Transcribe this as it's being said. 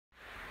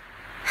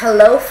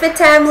Hello Fit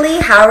Family,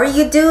 how are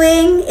you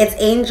doing? It's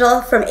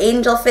Angel from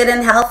Angel Fit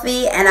and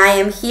Healthy, and I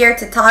am here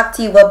to talk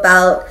to you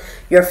about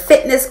your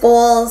fitness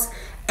goals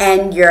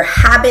and your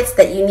habits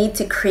that you need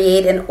to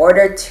create in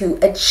order to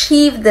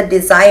achieve the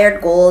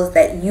desired goals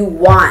that you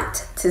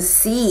want to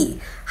see.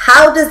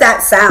 How does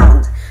that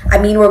sound? I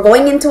mean, we're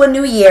going into a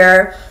new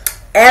year.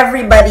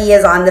 Everybody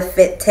is on the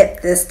fit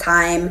tip this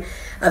time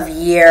of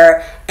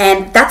year,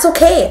 and that's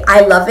okay. I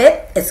love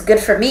it. It's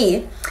good for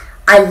me.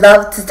 I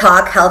love to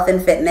talk health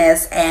and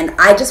fitness, and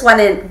I just want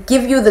to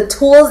give you the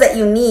tools that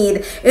you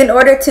need in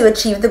order to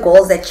achieve the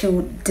goals that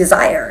you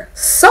desire.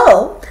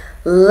 So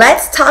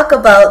let's talk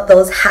about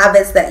those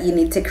habits that you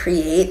need to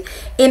create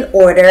in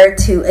order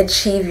to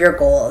achieve your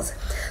goals.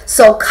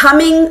 So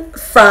coming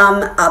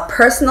from a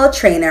personal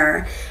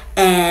trainer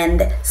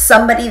and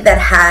somebody that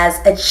has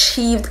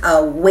achieved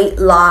a weight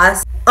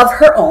loss of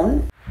her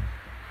own,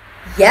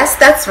 yes,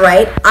 that's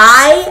right.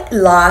 I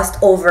lost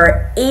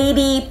over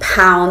 80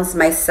 pounds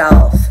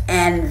myself,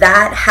 and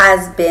that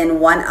has been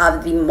one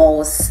of the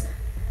most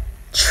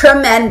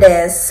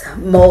tremendous,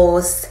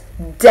 most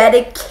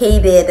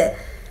dedicated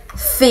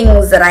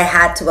things that I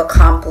had to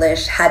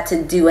accomplish, had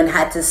to do, and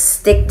had to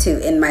stick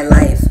to in my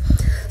life.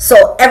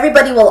 So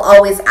everybody will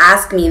always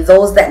ask me,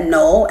 those that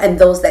know and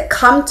those that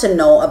come to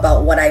know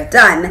about what I've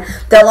done,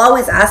 they'll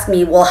always ask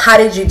me, well, how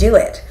did you do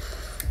it?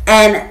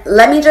 And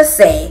let me just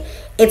say,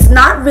 it's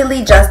not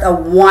really just a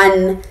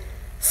one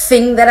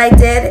thing that I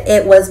did.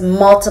 It was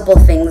multiple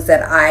things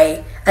that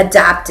I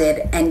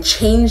adapted and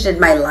changed in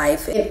my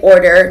life in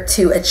order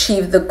to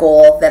achieve the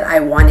goal that I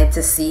wanted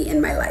to see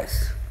in my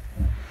life.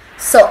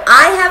 So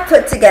I have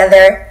put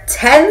together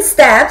 10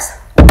 steps.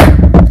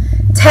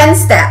 10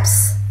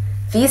 steps.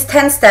 These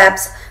 10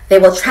 steps, they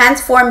will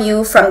transform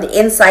you from the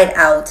inside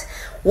out.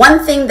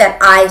 One thing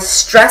that I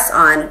stress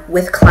on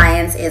with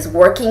clients is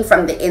working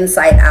from the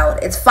inside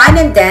out. It's fine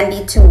and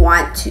dandy to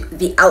want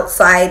the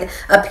outside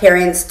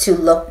appearance to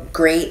look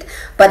great,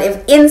 but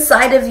if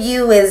inside of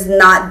you is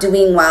not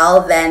doing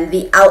well, then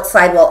the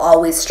outside will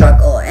always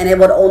struggle, and it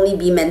would only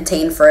be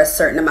maintained for a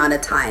certain amount of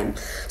time.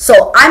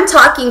 So I'm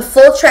talking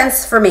full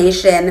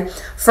transformation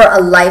for a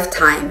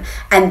lifetime,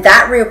 and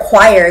that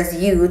requires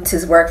you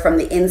to work from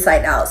the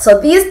inside out. So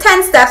these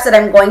 10 steps that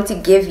I'm going to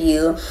give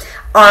you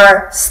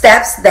are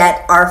steps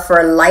that are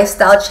for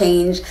lifestyle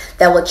change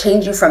that will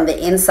change you from the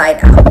inside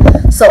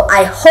out. So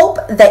I hope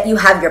that you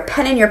have your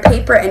pen and your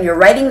paper and you're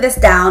writing this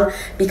down,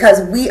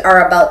 because we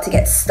are about to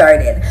get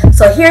started.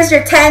 So here's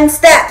your 10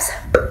 steps.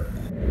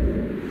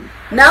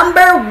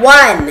 Number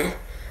 1,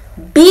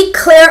 be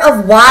clear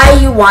of why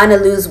you want to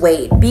lose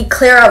weight. Be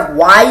clear of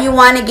why you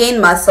want to gain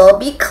muscle.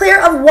 Be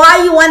clear of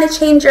why you want to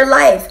change your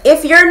life.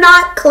 If you're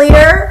not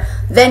clear,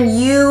 then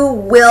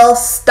you will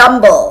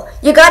stumble.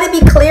 You got to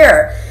be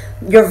clear.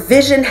 Your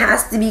vision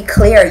has to be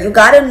clear. You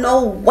got to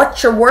know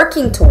what you're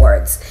working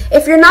towards.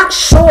 If you're not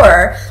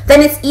sure,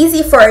 then it's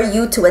easy for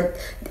you to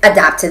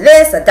adapt to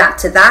this, adapt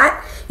to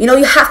that. You know,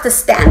 you have to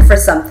stand for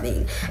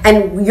something,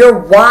 and your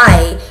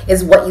why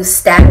is what you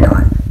stand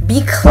on.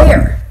 Be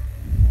clear.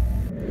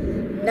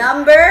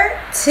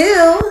 Number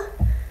 2,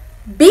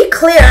 be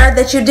clear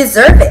that you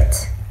deserve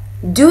it.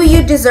 Do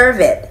you deserve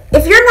it?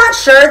 If you're not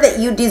sure that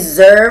you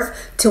deserve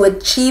to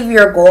achieve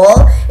your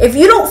goal, if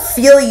you don't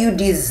feel you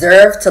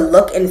deserve to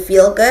look and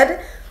feel good,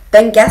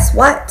 then guess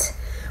what?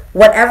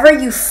 Whatever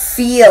you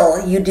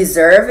feel you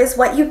deserve is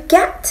what you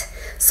get.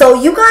 So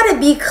you got to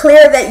be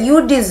clear that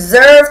you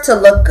deserve to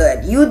look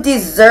good. You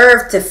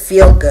deserve to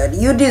feel good.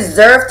 You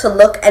deserve to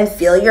look and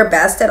feel your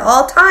best at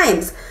all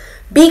times.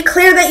 Be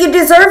clear that you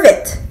deserve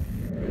it.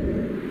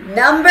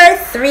 Number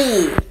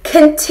 3,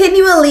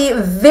 continually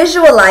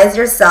visualize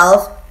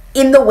yourself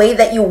in the way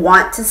that you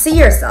want to see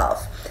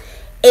yourself.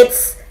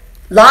 It's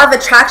law of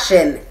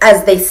attraction,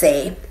 as they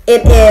say.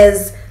 It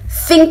is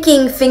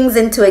thinking things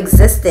into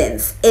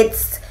existence.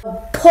 It's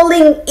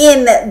pulling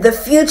in the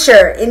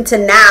future into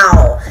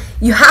now.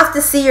 You have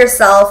to see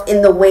yourself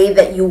in the way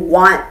that you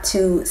want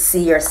to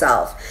see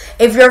yourself.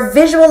 If you're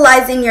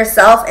visualizing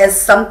yourself as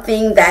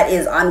something that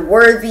is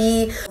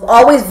unworthy,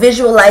 always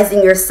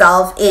visualizing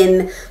yourself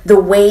in the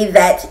way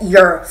that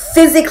you're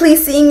physically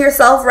seeing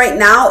yourself right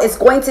now, it's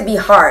going to be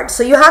hard.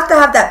 So you have to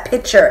have that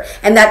picture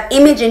and that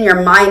image in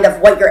your mind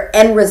of what your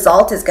end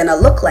result is going to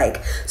look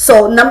like.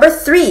 So number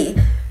 3,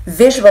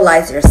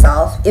 visualize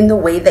yourself in the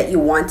way that you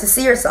want to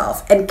see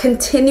yourself, and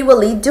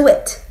continually do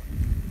it.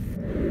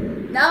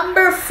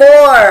 Number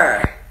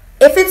 4,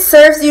 if it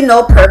serves you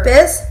no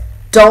purpose,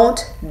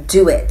 don't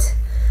do it.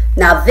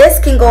 Now this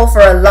can go for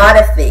a lot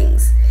of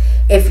things.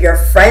 If your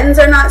friends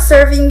are not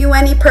serving you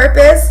any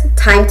purpose,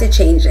 time to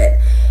change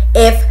it.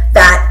 If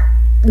that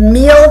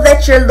meal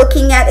that you're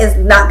looking at is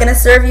not going to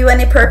serve you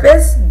any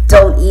purpose,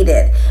 don't eat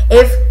it.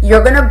 If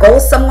you're going to go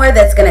somewhere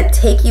that's going to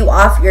take you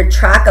off your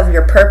track of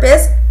your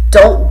purpose,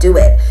 don't do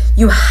it.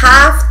 You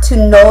have to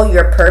know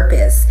your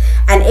purpose.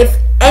 And if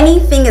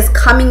anything is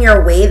coming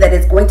your way that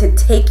is going to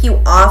take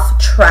you off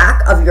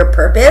track of your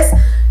purpose,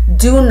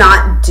 do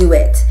not do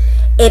it.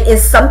 it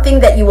is something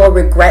that you will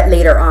regret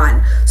later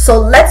on. So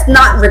let's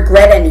not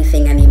regret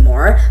anything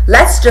anymore.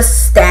 Let's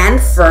just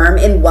stand firm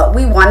in what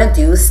we want to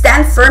do,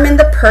 stand firm in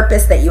the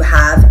purpose that you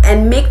have,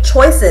 and make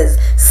choices.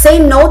 Say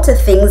no to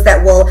things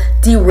that will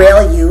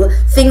derail you,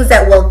 things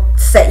that will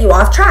set you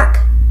off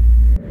track.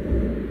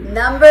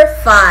 Number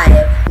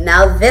 5.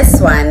 Now this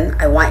one,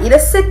 I want you to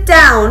sit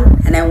down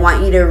and I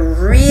want you to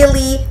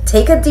really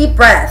take a deep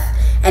breath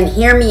and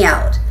hear me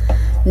out.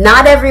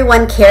 Not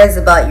everyone cares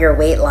about your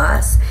weight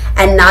loss,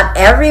 and not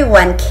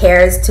everyone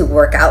cares to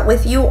work out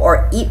with you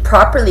or eat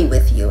properly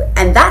with you.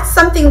 And that's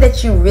something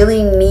that you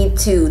really need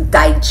to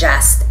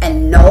digest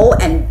and know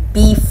and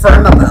be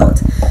firm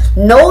about.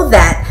 Know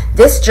that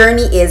this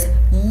journey is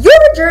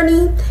your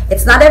journey.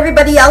 It's not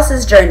everybody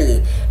else's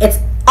journey. It's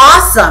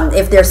awesome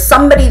if there's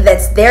somebody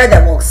that's there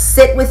that will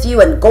sit with you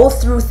and go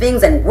through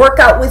things and work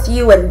out with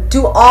you and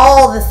do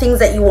all the things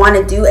that you want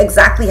to do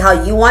exactly how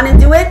you want to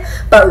do it.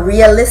 But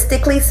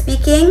realistically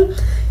speaking,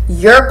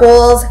 your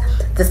goals,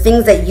 the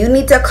things that you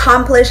need to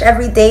accomplish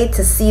every day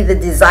to see the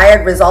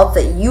desired results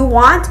that you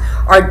want,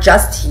 are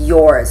just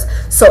yours.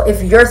 So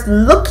if you're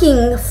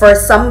looking for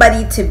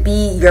somebody to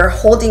be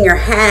holding your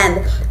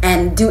hand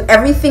and do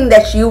everything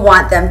that you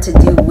want them to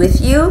do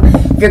with you,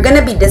 you're going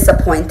to be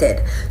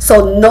disappointed.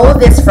 So know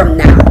this from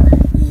now.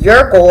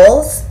 Your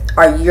goals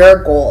are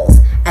your goals,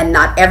 and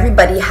not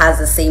everybody has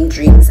the same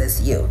dreams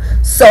as you.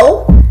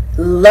 So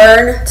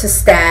learn to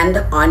stand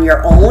on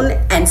your own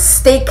and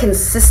stay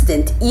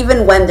consistent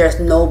even when there's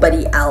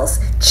nobody else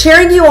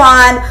cheering you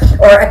on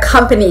or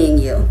accompanying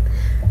you.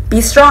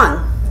 Be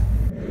strong.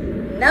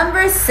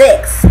 Number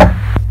 6,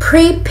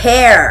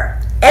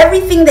 prepare.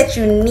 Everything that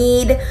you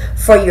need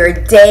for your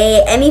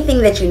day, anything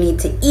that you need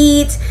to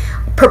eat,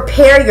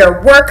 prepare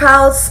your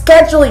workouts,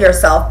 schedule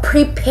yourself,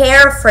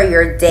 prepare for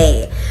your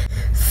day.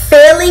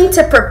 Failing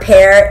to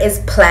prepare is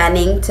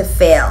planning to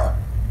fail.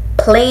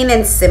 Plain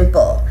and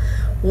simple.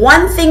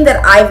 One thing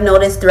that I've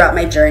noticed throughout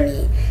my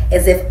journey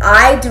is if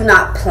I do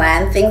not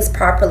plan things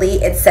properly,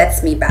 it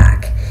sets me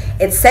back.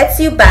 It sets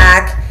you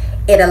back,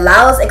 it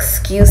allows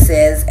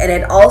excuses, and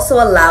it also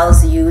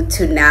allows you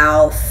to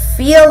now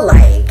feel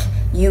like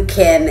you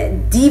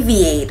can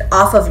deviate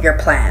off of your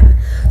plan.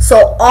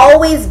 So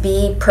always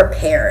be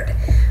prepared.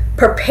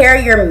 Prepare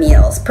your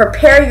meals,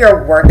 prepare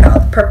your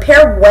workout,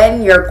 prepare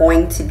when you're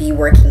going to be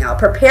working out,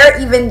 prepare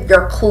even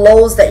your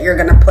clothes that you're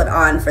going to put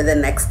on for the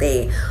next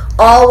day.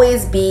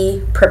 Always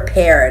be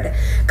prepared,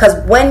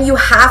 because when you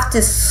have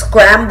to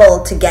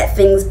scramble to get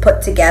things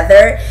put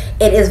together,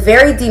 it is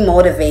very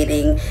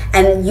demotivating,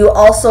 and you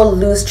also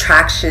lose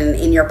traction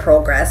in your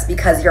progress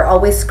because you're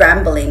always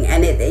scrambling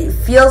and it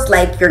feels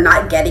like you're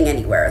not getting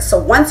anywhere.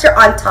 So once you're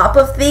on top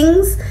of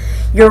things,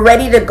 you're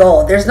ready to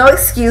go. There's no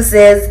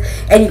excuses,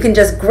 and you can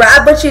just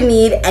grab what you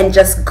need and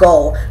just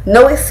go.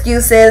 No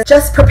excuses,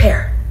 just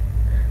prepare.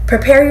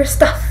 Prepare your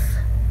stuff.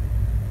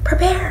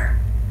 Prepare.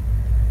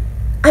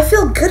 I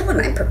feel good when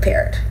I'm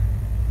prepared.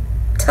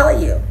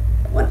 Tell you,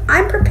 when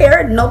I'm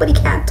prepared, nobody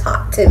can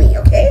talk to me,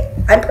 okay?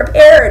 I'm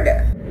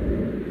prepared.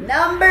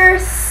 Number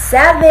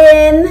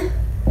 7.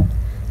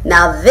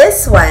 Now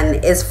this one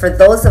is for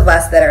those of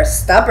us that are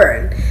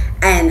stubborn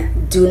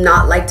and do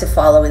not like to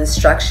follow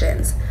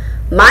instructions.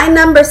 My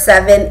number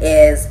 7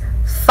 is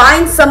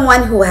find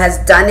someone who has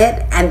done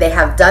it and they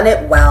have done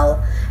it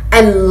well,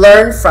 and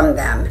learn from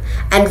them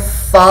and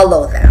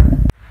follow them.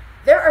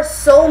 There are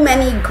so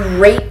many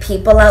great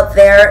people out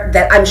there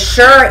that I'm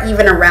sure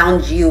even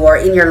around you or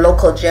in your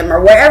local gym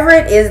or wherever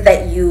it is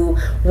that you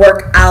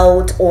work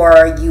out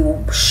or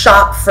you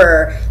shop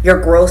for your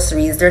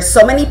groceries. There's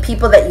so many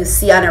people that you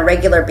see on a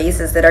regular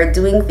basis that are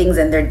doing things,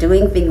 and they're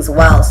doing things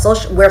well. So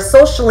we're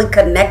socially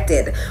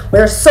connected.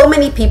 There's so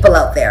many people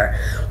out there.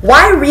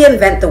 Why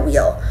reinvent the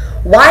wheel?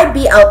 Why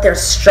be out there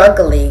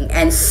struggling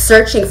and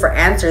searching for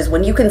answers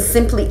when you can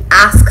simply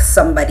ask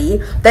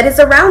somebody that is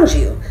around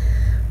you?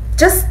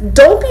 Just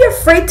don't be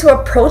afraid to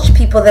approach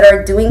people that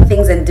are doing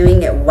things and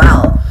doing it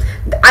well.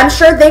 I'm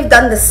sure they've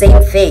done the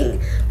same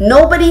thing.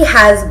 Nobody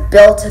has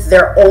built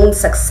their own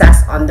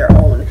success on their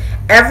own.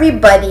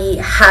 Everybody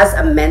has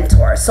a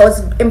mentor. So it's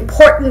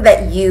important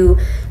that you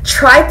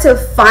try to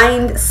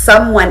find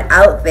someone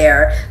out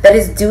there that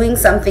is doing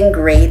something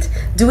great,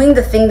 doing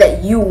the thing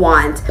that you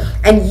want,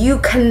 and you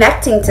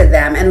connecting to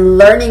them and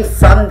learning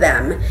from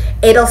them.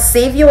 It'll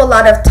save you a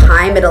lot of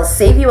time, it'll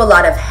save you a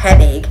lot of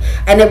headache,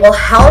 and it will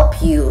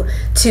help you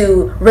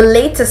to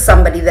relate to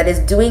somebody that is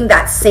doing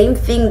that same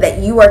thing that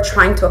you are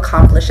trying to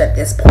accomplish at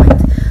this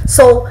point.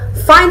 So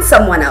find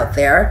someone out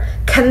there,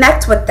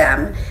 connect with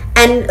them,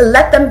 and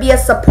let them be a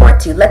support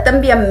to you. Let them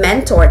be a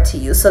mentor to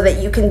you so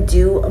that you can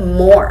do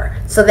more,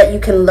 so that you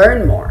can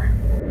learn more.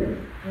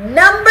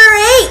 Number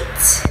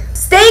 8,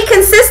 stay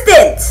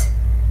consistent.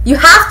 You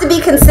have to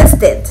be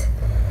consistent.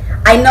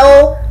 I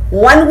know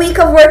 1 week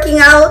of working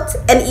out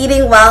and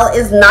eating well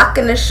is not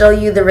going to show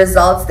you the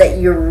results that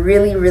you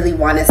really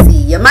want to see.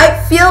 You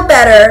might feel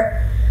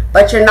better,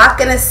 but you're not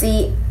going to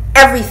see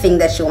everything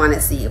that you want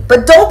to see.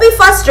 But don't be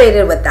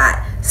frustrated with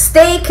that.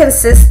 Stay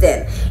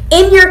consistent.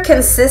 In your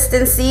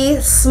consistency,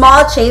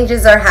 small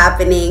changes are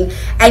happening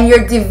and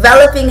you're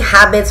developing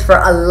habits for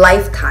a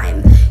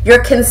lifetime.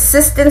 Your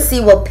consistency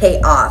will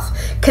pay off.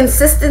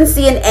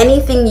 Consistency in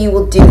anything you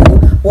will do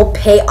will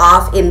pay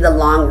off in the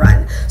long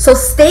run. So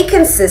stay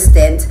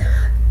consistent.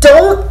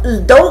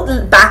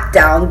 Don't back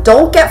down.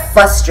 Don't get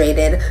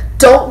frustrated.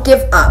 Don't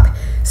give up.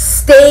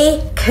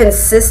 Stay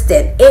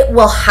consistent. It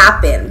will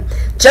happen.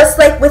 Just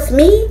like with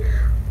me,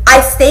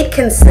 I stayed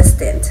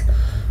consistent.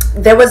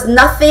 There was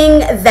nothing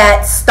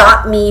that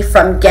stopped me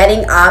from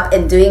getting up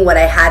and doing what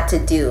I had to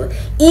do.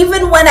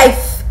 Even when I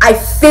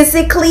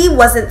physically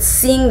wasn't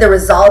seeing the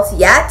results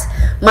yet,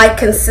 my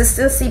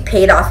consistency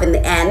paid off in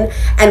the end.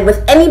 And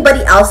with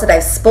anybody else that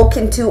I've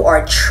spoken to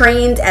or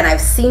trained and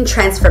I've seen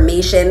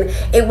transformation,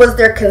 it was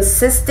their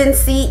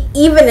consistency,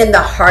 even in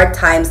the hard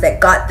times, that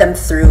got them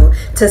through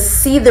to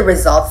see the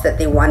results that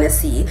they want to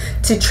see,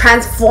 to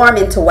transform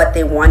into what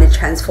they want to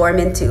transform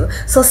into.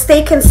 So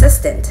stay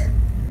consistent.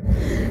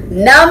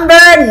 Number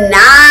 9,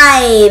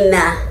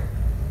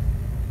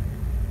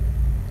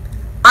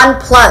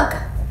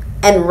 unplug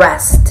and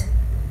rest.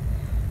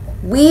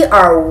 We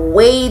are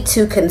way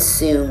too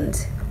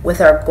consumed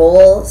with our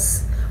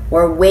goals.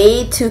 We're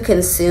way too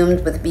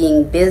consumed with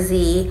being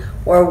busy.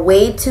 We're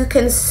way too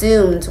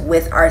consumed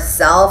with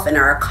ourselves and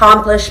our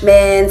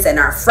accomplishments and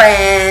our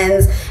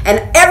friends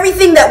and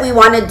everything that we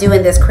want to do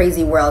in this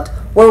crazy world.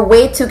 We're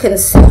way too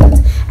consumed.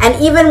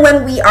 And even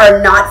when we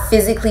are not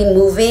physically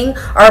moving,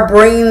 our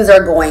brains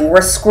are going. We're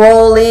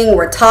scrolling,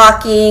 we're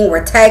talking,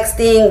 we're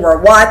texting,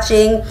 we're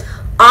watching.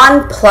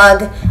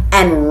 Unplug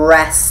and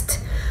rest.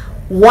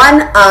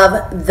 One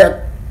of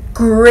the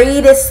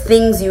greatest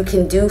things you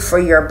can do for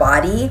your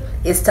body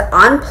is to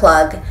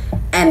unplug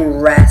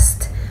and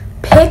rest.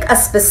 Pick a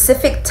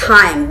specific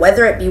time,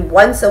 whether it be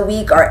once a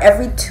week or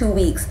every 2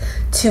 weeks,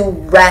 to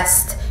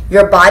rest.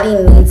 Your body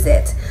needs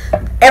it.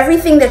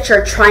 Everything that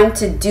you're trying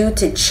to do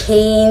to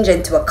change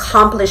and to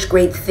accomplish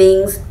great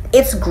things,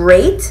 it's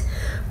great,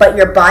 but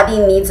your body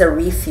needs a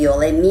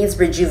refuel. It needs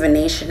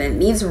rejuvenation. It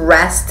needs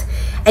rest.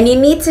 And you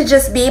need to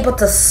just be able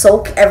to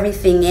soak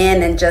everything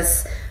in and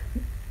just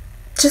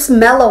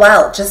mellow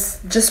out.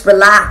 Just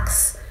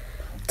relax.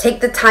 Take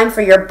the time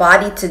for your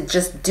body to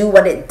just do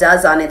what it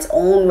does on its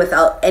own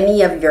without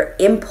any of your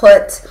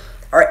input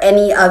or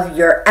any of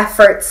your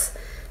efforts.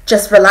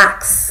 Just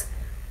relax,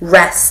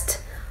 rest,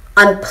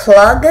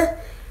 unplug,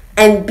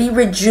 and be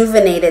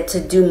rejuvenated to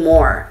do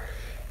more.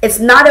 It's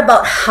not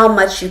about how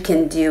much you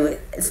can do.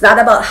 It's not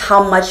about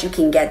how much you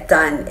can get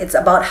done. It's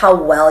about how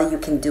well you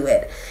can do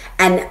it.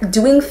 And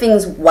doing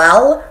things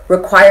well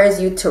requires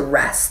you to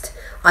rest.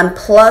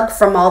 Unplug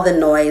from all the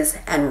noise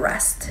and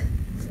rest.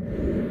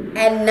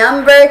 And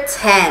number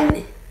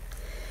 10,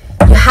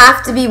 you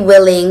have to be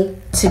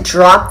willing to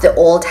drop the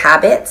old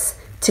habits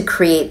to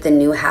create the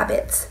new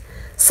habits.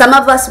 Some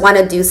of us want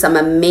to do some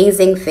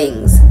amazing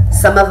things.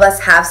 Some of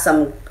us have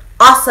some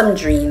awesome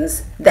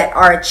dreams that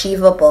are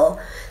achievable.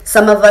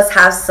 Some of us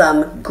have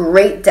some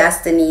great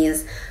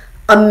destinies,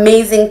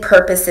 amazing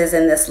purposes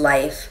in this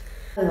life.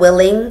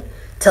 Willing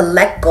to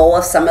let go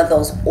of some of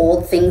those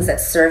old things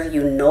that serve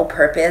you no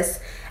purpose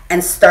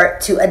and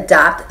start to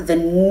adopt the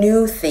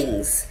new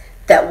things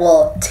that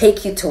will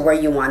take you to where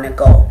you want to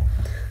go.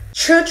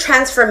 True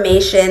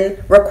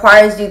transformation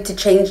requires you to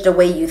change the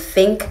way you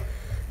think,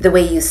 the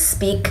way you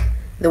speak,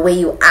 the way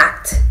you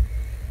act.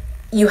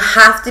 You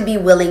have to be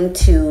willing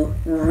to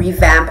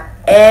revamp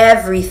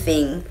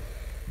everything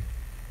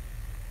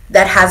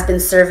that has been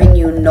serving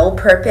you no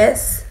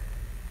purpose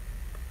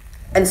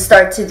and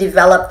start to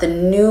develop the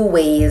new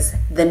ways,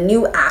 the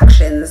new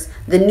actions,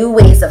 the new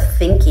ways of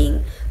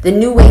thinking, the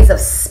new ways of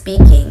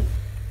speaking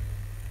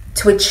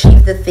to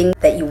achieve the thing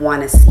that you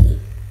want to see.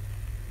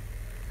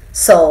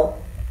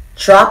 So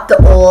drop the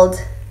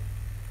old,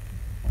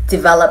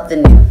 develop the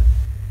new.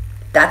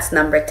 That's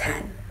number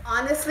 10.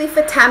 Honestly,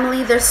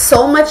 family, there's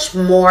so much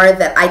more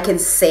that I can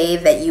say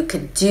that you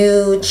could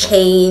do,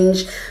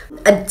 change,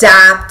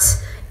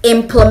 adapt,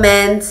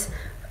 implement.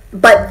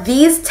 But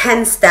these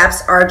 10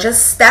 steps are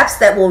just steps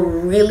that will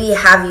really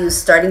have you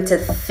starting to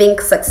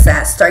think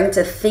success, starting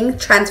to think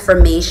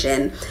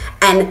transformation,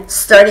 and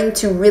starting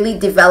to really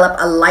develop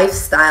a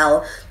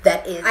lifestyle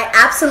that is. I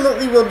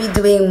absolutely will be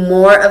doing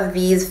more of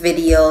these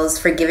videos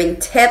for giving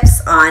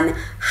tips on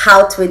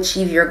how to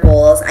achieve your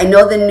goals. I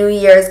know the new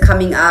year is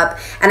coming up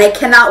and I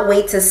cannot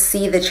wait to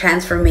see the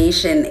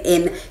transformation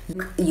in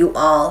you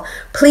all.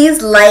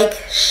 Please like,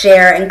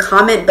 share, and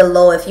comment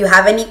below if you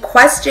have any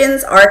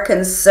questions or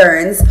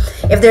concerns,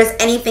 if there's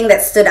anything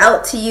that stood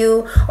out to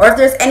you, or if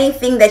there's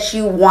anything that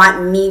you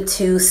want me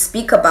to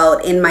speak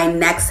about in my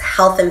next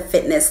health and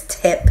fitness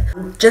tip.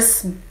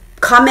 Just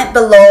comment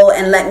below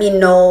and let me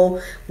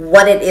know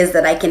what it is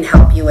that I can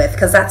help you with,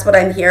 because that's what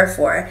I'm here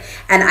for,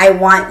 and I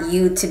want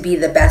you to be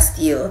the best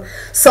you.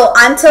 So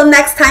until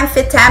next time,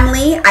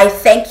 family, I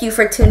thank you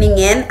for tuning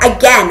in.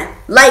 Again,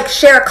 like,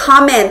 share,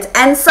 comment,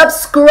 and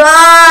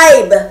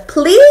subscribe.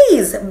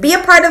 Please be a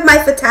part of my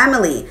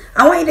family.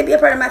 I want you to be a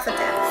part of my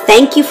family.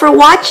 Thank you for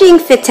watching,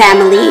 Fit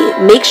Family.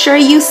 Make sure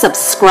you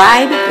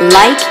subscribe,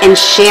 like, and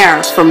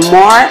share for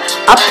more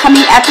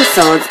upcoming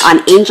episodes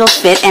on Angel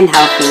Fit and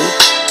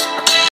Healthy.